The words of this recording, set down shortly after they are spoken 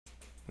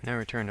We now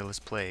return to Let's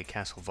Play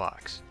Castle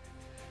Vox,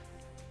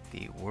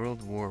 the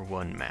World War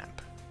I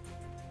map.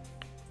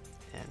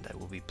 And I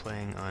will be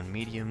playing on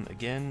medium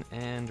again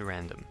and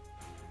random.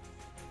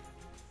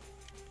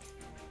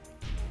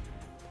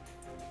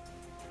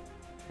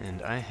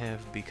 And I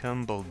have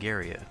become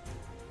Bulgaria,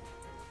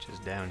 which is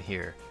down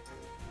here.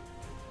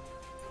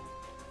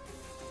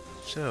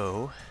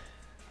 So,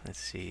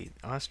 let's see,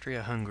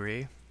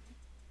 Austria-Hungary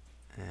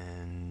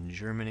and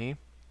Germany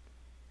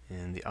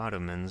and the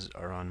Ottomans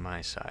are on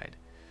my side.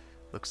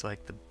 Looks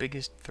like the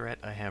biggest threat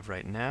I have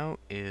right now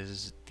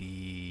is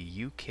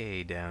the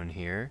UK down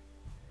here,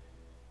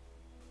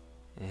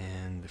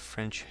 and the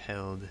French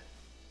held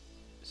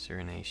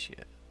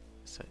Cyrenaica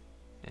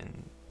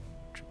and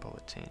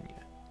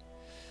Tripolitania.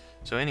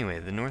 So anyway,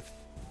 the north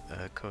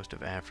coast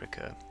of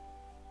Africa,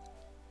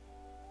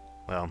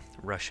 well,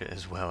 Russia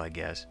as well, I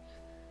guess.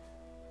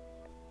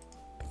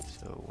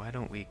 So why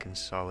don't we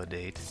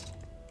consolidate,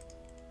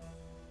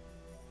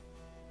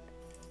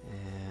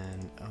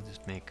 and I'll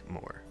just make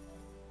more.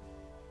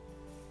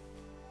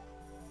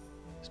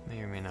 This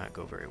may or may not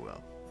go very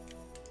well.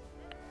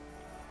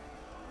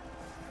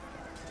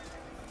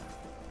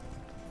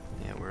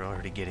 Yeah, we're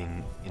already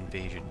getting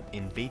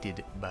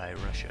invaded by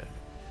Russia.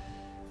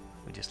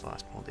 We just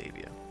lost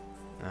Moldavia.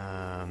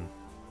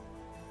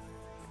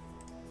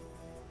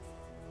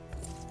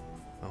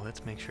 Well,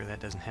 let's make sure that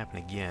doesn't happen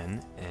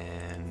again,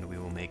 and we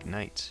will make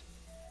knights.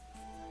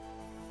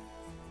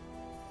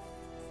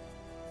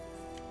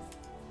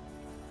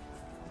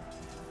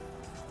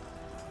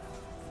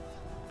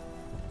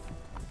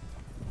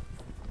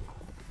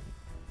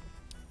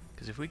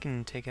 Because if we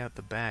can take out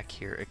the back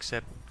here,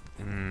 except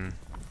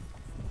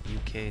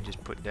UK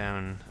just put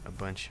down a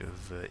bunch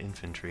of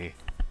infantry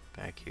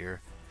back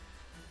here,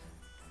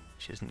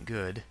 which isn't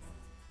good.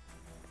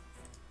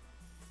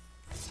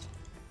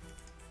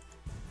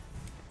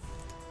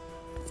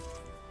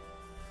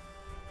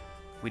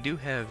 We do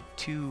have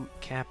 2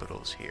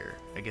 capitals here.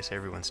 I guess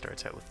everyone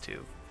starts out with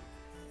 2.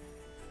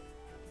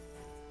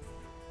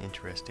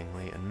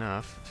 Interestingly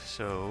enough,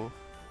 so...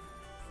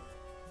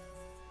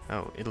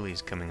 Oh,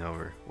 Italy's coming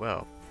over.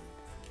 Well,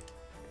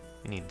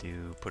 we need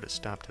to put a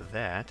stop to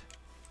that.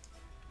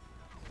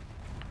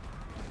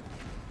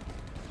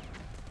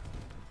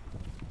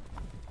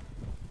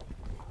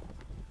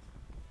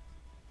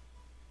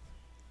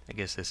 I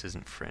guess this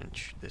isn't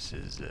French. This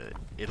is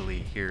Italy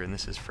here, and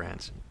this is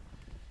France.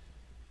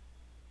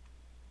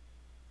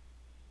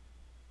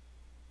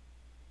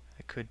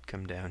 I could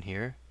come down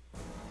here.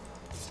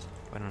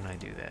 Why don't I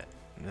do that?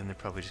 And then they're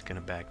probably just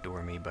going to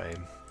backdoor me by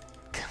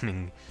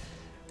coming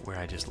where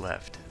I just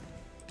left,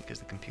 because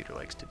the computer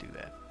likes to do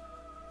that.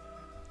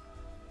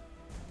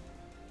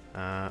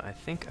 I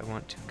think I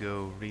want to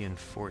go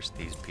reinforce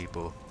these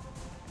people.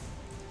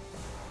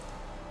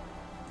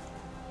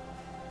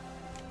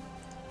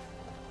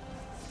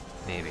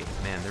 Maybe.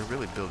 Man, they're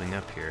really building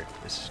up here.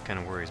 This kind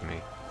of worries me.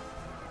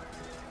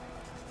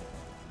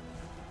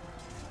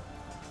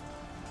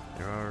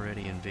 They're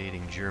already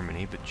invading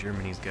Germany, but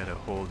Germany's got a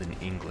hold in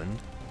England.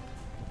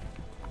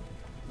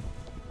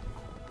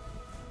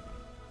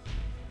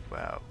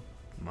 Wow.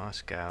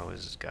 Moscow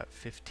has got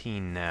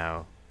 15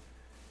 now.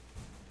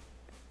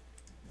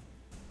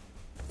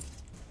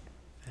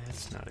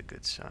 That's not a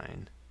good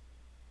sign.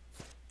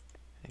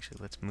 Actually,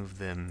 let's move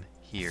them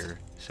here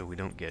so we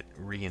don't get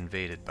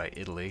re-invaded by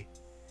Italy.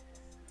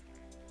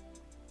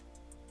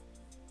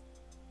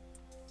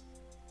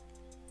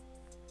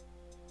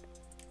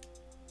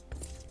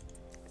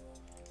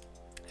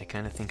 I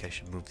kind of think I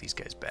should move these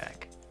guys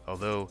back.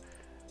 Although,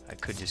 I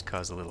could just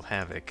cause a little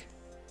havoc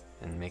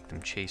and make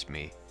them chase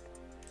me.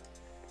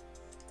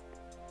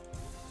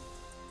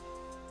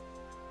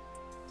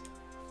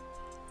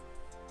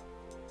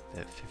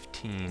 That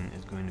 15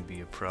 is going to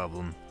be a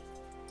problem.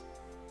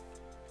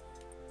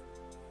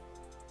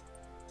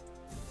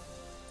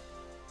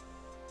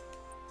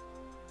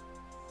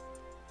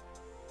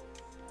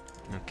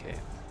 Okay.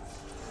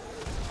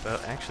 Well,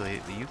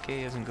 actually, the UK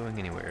isn't going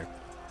anywhere.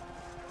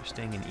 They're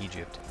staying in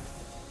Egypt.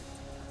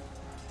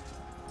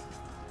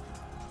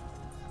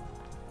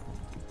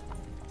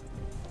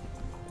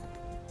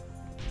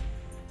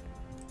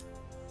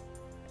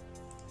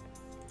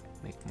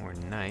 Make more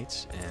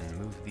knights and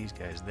move these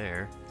guys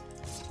there.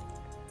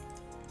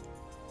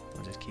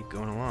 We'll just keep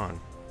going along.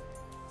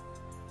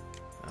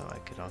 Oh, I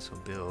could also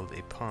build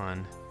a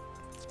pawn.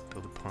 Let's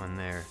build a pawn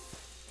there.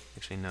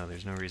 Actually, no,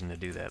 there's no reason to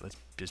do that. Let's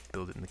just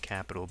build it in the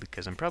capital,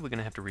 because I'm probably going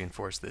to have to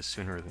reinforce this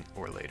sooner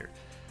or later.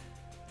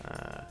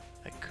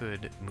 I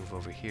could move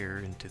over here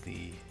into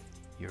the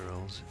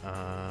Urals.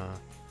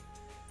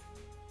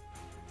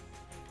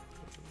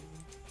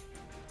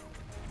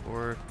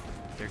 Or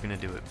they're going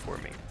to do it for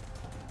me.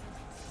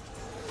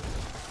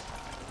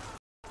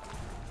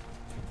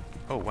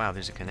 Oh wow,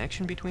 there's a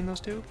connection between those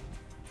two?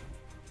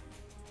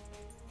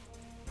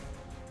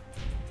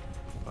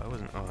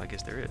 Oh, I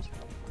guess there is.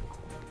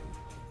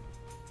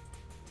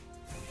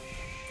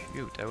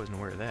 Shoot, I wasn't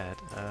aware of that.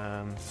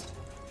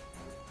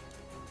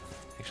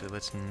 Actually,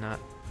 let's not...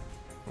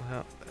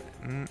 Well,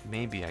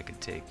 maybe I could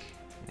take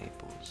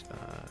Naples.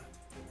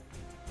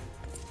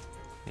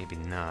 Maybe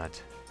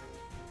not.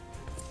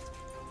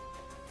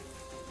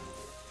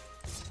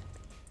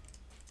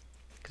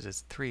 Because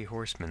it's 3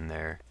 horsemen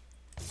there.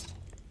 I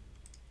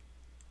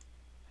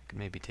could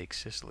maybe take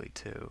Sicily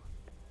too.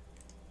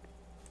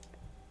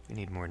 We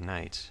need more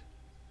knights.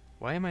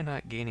 Why am I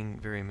not gaining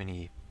very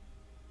many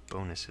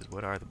bonuses?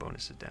 What are the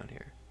bonuses down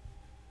here?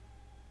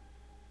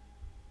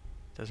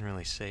 Doesn't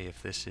really say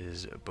if this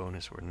is a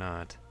bonus or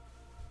not.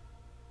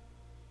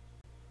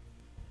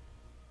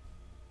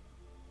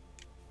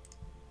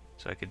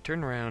 So I could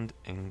turn around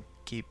and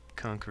keep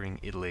conquering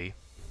Italy,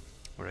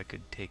 or I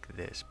could take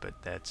this, but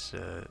that's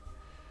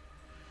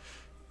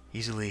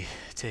easily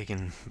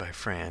taken by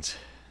France,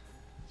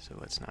 so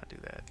let's not do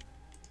that.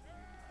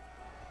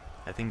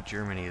 I think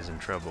Germany is in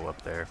trouble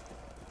up there.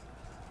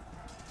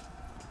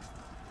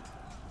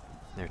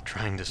 They're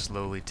trying to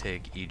slowly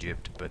take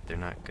Egypt, but they're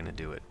not going to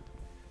do it.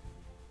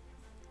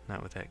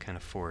 Not with that kind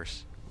of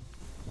force.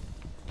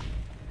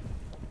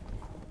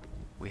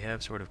 We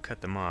have sort of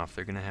cut them off.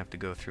 They're going to have to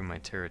go through my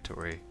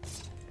territory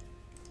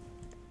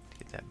to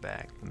get that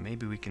back. But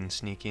maybe we can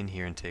sneak in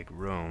here and take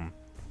Rome.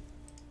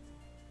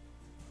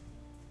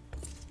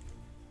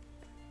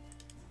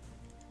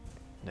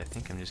 And I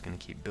think I'm just going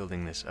to keep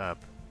building this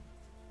up.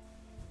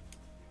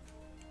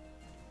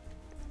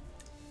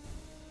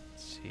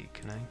 Let's see,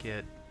 can I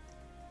get...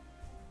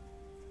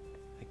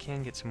 I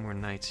can get some more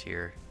knights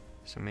here,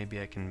 so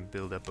maybe I can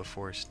build up a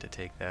force to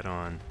take that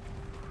on.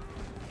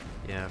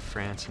 Yeah,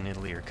 France and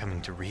Italy are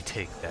coming to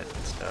retake that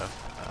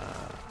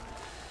stuff.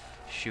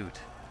 Shoot.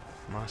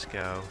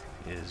 Moscow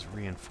is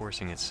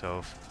reinforcing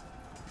itself.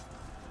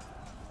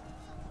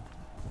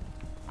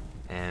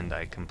 And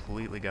I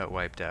completely got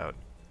wiped out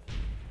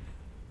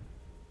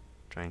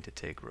trying to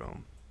take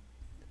Rome.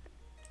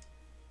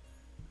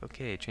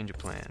 Okay, change of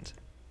plans.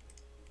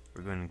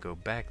 We're going to go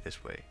back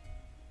this way.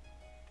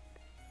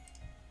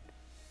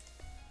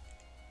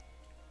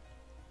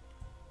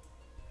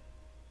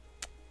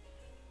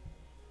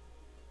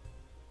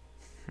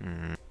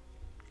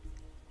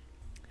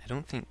 I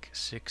don't think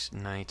 6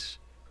 knights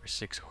or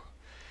 6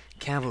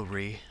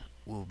 cavalry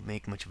will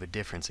make much of a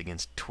difference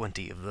against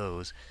 20 of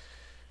those.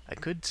 I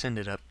could send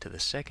it up to the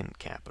second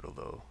capital,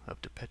 though,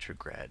 up to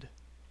Petrograd.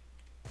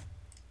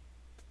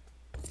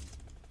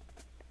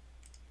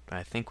 But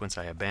I think once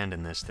I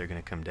abandon this, they're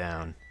going to come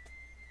down.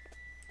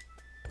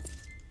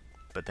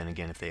 But then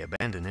again, if they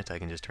abandon it, I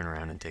can just turn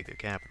around and take their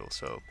capital,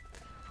 so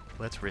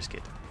let's risk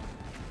it.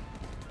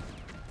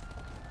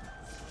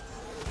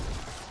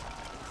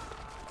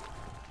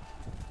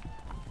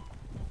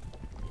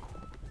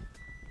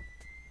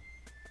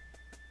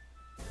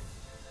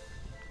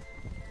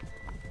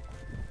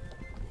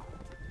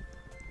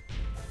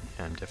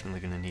 I'm definitely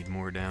going to need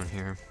more down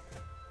here.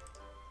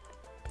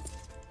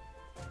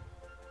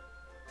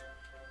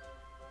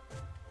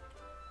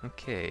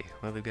 Okay,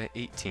 well they've got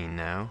 18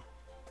 now.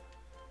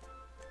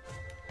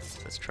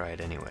 Let's try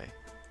it anyway.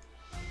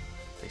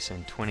 If they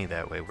send 20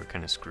 that way, we're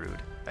kind of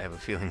screwed. I have a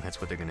feeling that's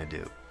what they're going to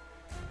do.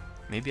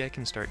 Maybe I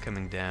can start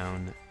coming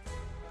down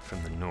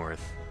from the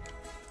north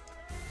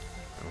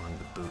along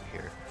the boot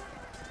here.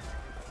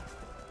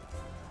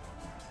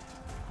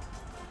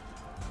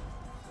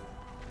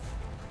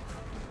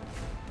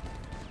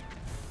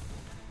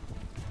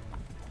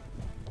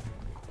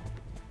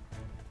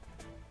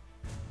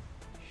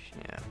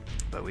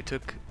 But we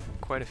took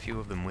quite a few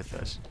of them with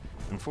us.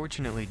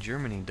 Unfortunately,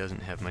 Germany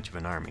doesn't have much of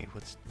an army.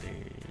 What's the...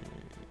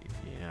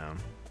 yeah...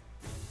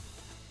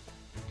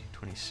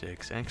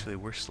 26. Actually,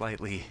 we're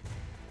slightly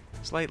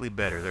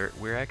better.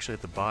 We're actually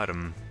at the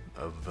bottom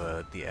of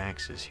the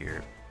axis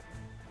here.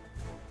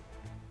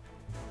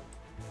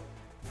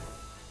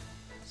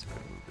 So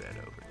I move that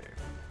over there.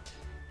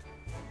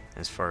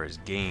 As far as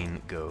gain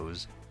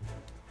goes,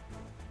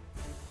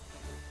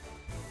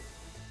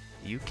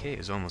 the UK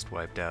is almost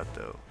wiped out,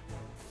 though.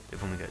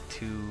 They've only got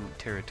 2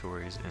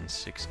 territories and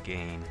 6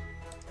 gain.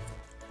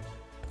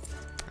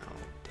 Oh,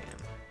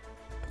 damn.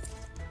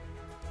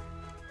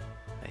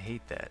 I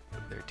hate that.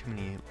 There are too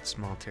many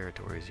small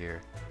territories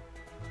here.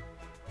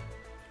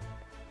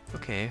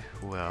 Okay,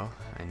 well,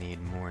 I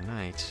need more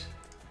knights.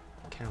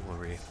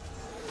 Cavalry.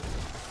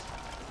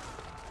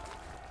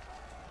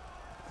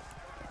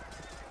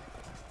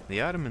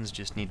 The Ottomans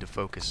just need to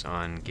focus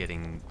on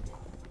getting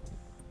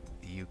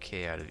the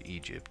UK out of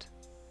Egypt.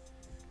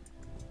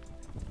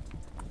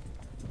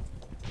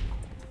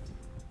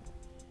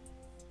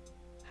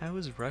 How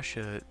is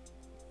Russia...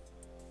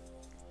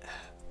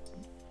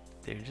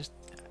 they're just...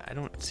 I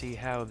don't see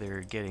how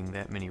they're getting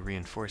that many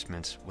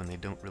reinforcements when they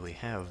don't really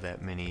have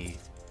that many...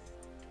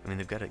 I mean,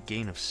 they've got a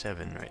gain of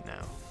 7 right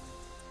now.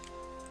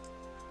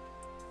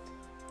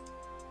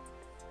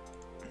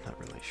 I'm not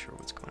really sure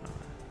what's going on.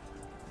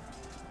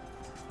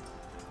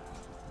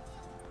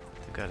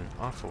 They've got an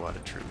awful lot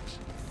of troops.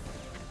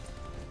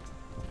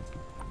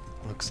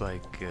 Looks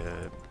like...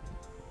 the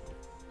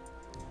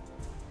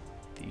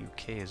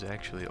UK is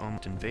actually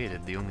almost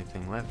invaded. The only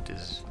thing left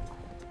is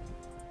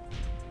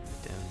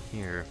down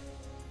here.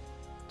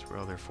 That's where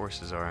all their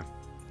forces are.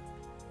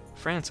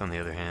 France, on the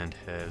other hand,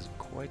 has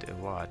quite a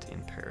lot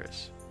in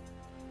Paris.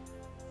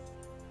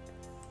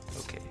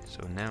 Okay,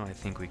 so now I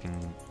think we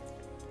can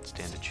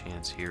stand a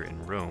chance here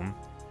in Rome.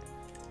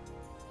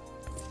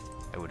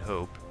 I would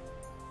hope.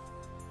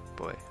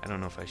 Boy, I don't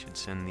know if I should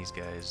send these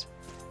guys.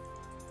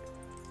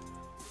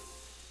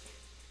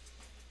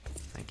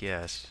 I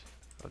guess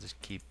I'll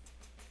just keep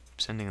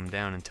sending them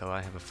down until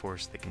I have a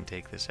force that can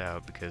take this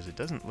out, because it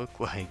doesn't look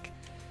like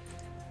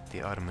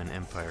the Ottoman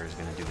Empire is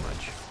going to do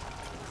much.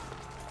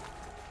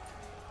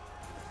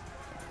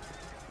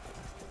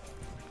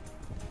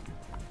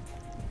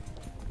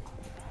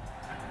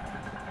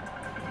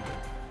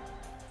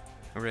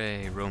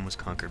 Hooray, Rome was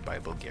conquered by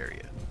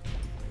Bulgaria.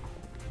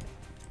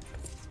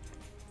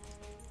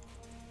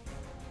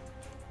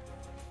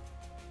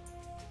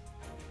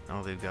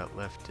 All they've got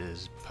left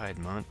is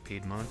Piedmont.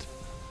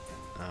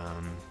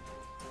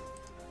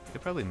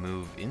 They'll probably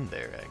move in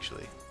there,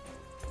 actually.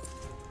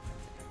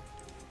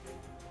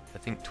 I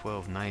think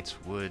 12 knights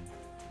would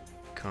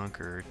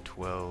conquer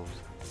 12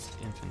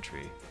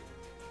 infantry.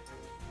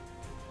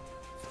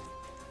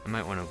 I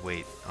might want to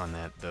wait on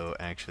that, though,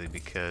 actually,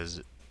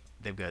 because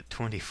they've got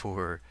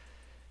 24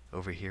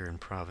 over here in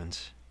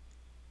Provence.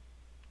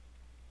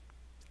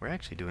 We're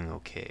actually doing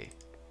okay.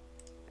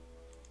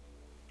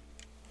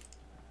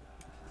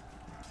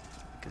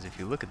 Because if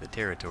you look at the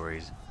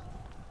territories,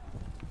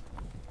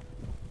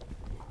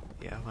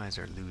 the Allies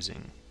are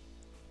losing.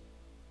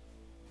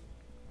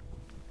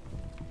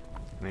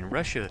 I mean,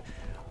 Russia,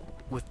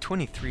 with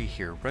 23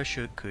 here,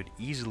 Russia could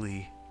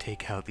easily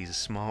take out these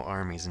small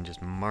armies and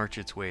just march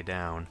its way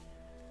down.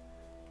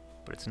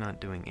 But it's not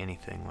doing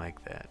anything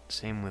like that.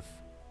 Same with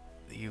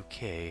the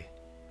UK.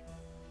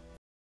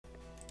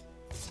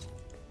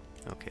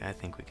 Okay, I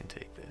think we can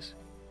take this.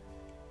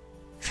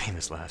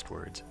 Famous last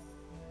words.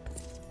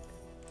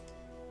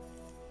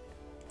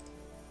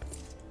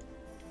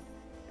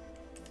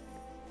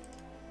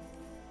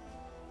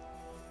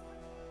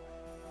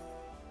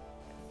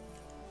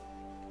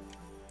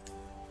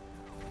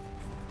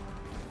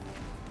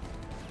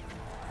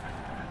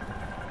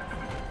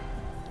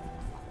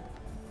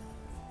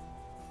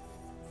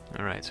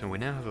 Alright, so we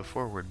now have a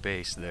forward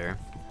base there.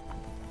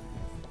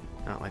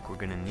 Not like we're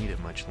gonna need it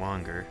much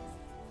longer.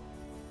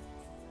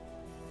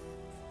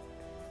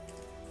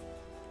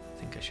 I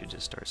think I should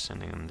just start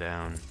sending them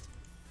down.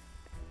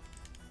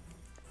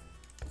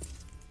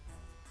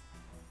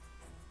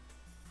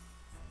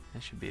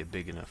 That should be a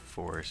big enough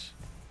force.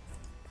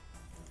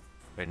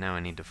 Right now I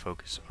need to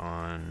focus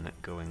on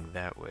going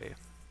that way.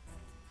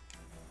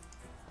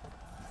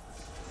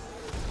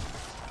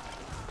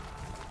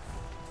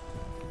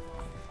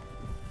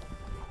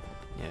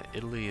 Yeah,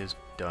 Italy is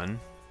done.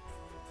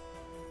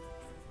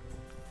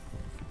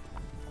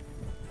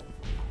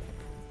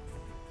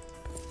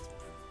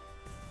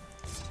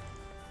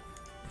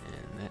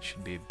 And that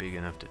should be big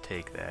enough to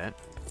take that.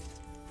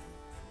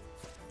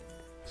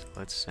 So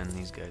let's send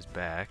these guys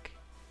back.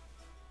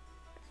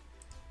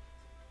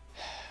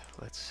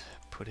 Let's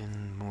put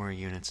in more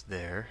units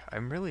there.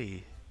 I'm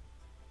only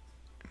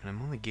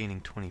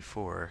gaining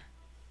 24.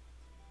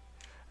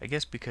 I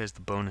guess because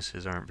the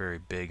bonuses aren't very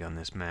big on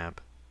this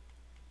map.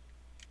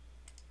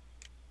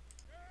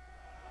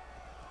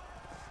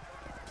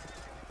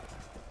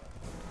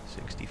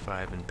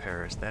 65 in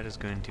Paris. That is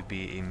going to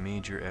be a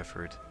major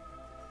effort.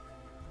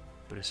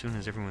 But as soon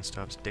as everyone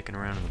stops dicking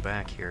around in the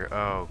back here,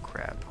 oh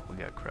crap, we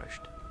got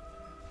crushed.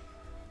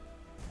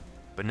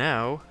 But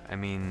now, I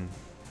mean,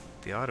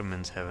 the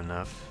Ottomans have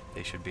enough.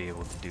 They should be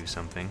able to do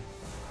something.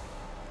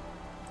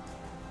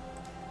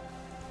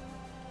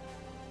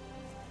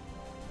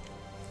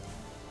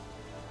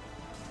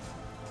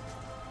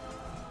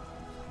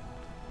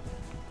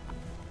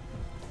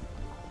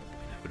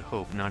 I would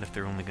hope not, if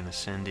they're only going to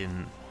send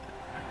in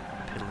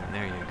piddling.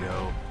 There you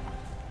go.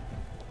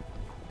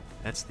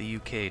 That's the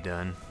UK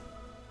done.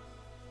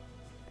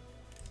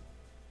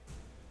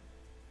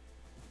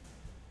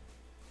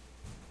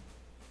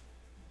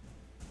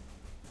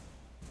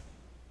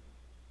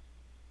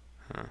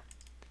 Huh.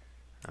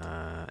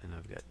 And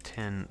I've got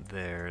 10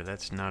 there.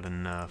 That's not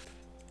enough.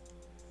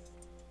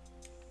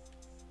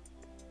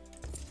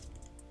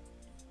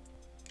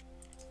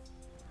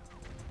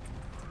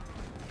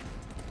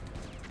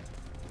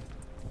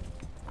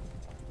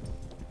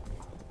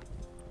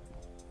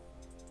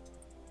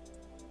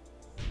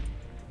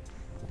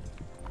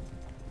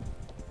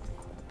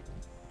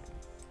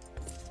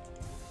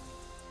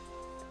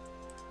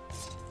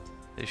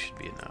 This should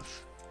be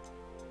enough.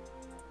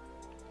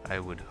 I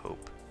would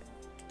hope.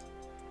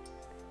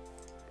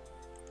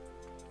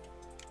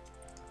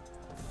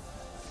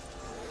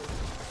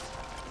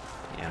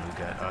 And we've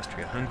got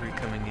Austria-Hungary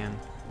coming in.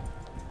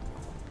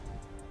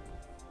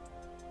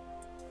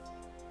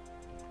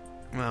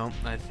 Well,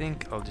 I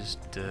think I'll just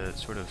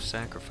sort of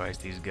sacrifice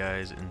these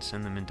guys and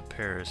send them into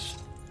Paris,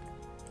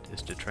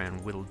 just to try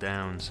and whittle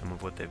down some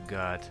of what they've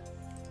got,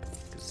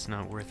 because it's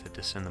not worth it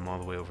to send them all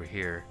the way over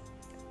here.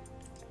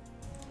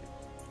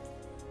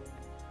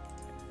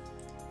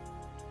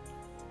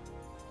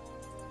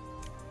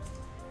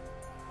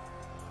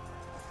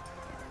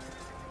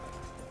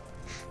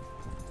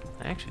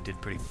 I actually did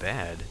pretty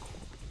bad.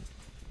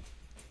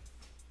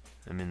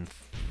 I'm in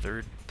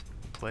third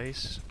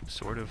place,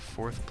 sort of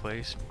fourth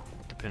place,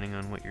 depending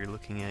on what you're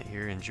looking at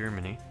here in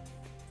Germany.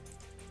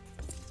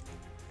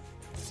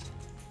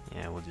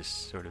 Yeah, we'll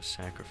just sort of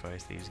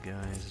sacrifice these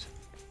guys.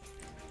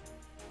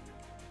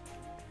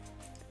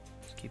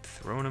 Just keep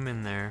throwing them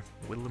in there,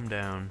 whittle them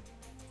down.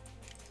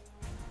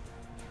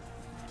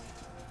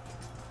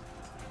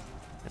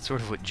 That's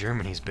sort of what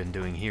Germany's been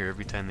doing here.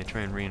 Every time they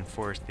try and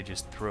reinforce, they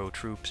just throw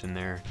troops in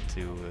there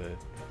to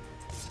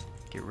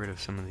get rid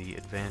of some of the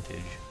advantage.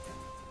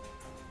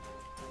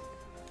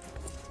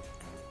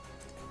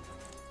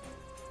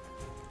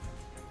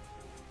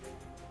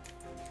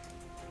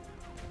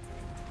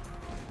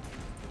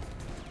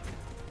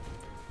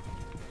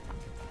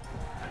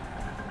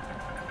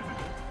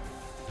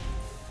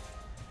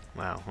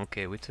 Wow,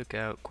 okay, we took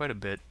out quite a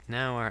bit.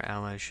 Now our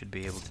allies should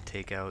be able to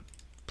take out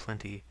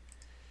plenty.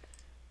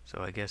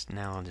 So I guess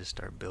now I'll just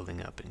start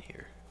building up in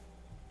here.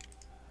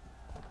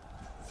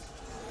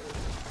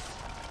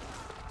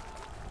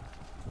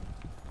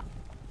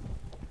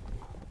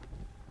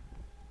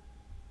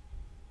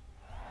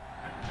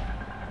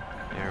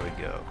 There we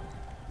go.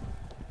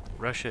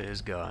 Russia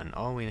is gone.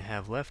 All we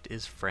have left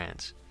is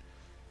France.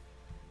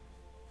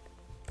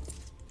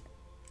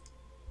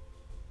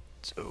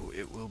 So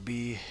it will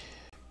be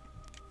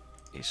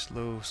a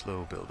slow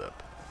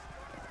build-up.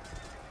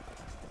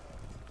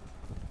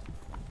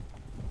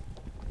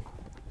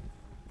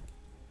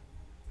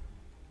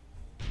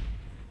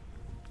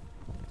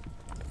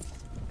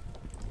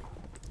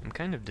 I'm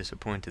kind of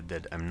disappointed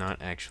that I'm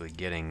not actually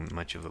getting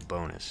much of a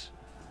bonus.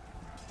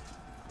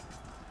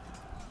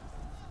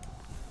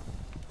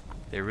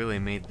 They really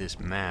made this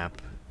map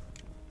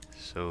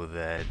so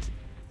that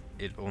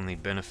it only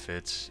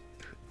benefits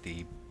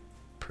the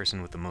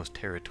person with the most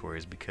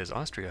territories, because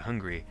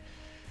Austria-Hungary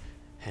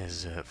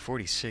has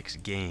 46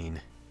 gain,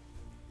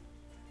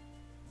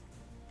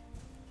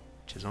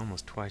 which is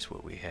almost twice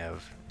what we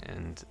have,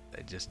 and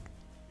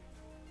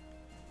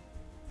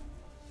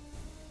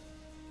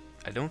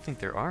I don't think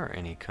there are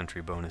any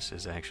country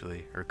bonuses,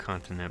 actually, or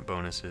continent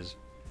bonuses.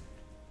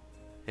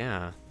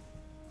 Yeah.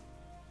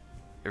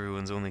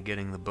 Everyone's only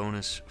getting the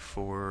bonus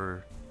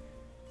for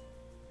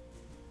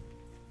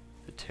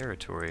the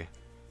territory.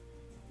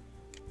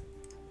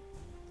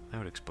 That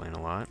would explain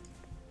a lot.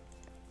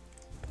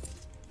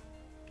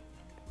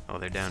 Oh,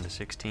 they're down to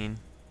 16?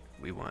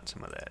 We want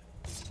some of that.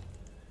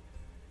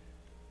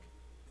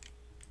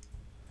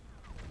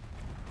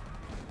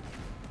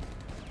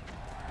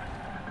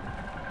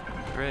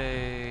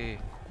 Hooray!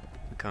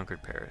 We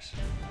conquered Paris.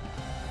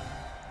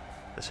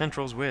 The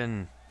Centrals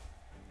win!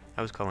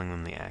 I was calling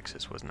them the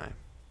Axis, wasn't I?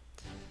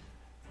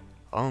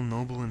 All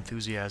noble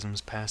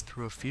enthusiasms pass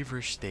through a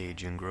feverish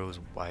stage and grows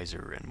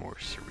wiser and more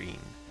serene.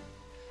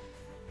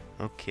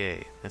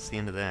 Okay, that's the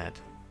end of that.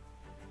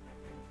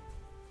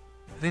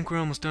 I think we're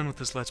almost done with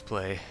this Let's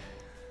Play.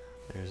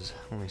 There's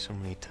only so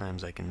many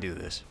times I can do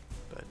this,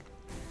 but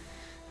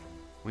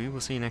we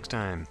will see you next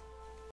time.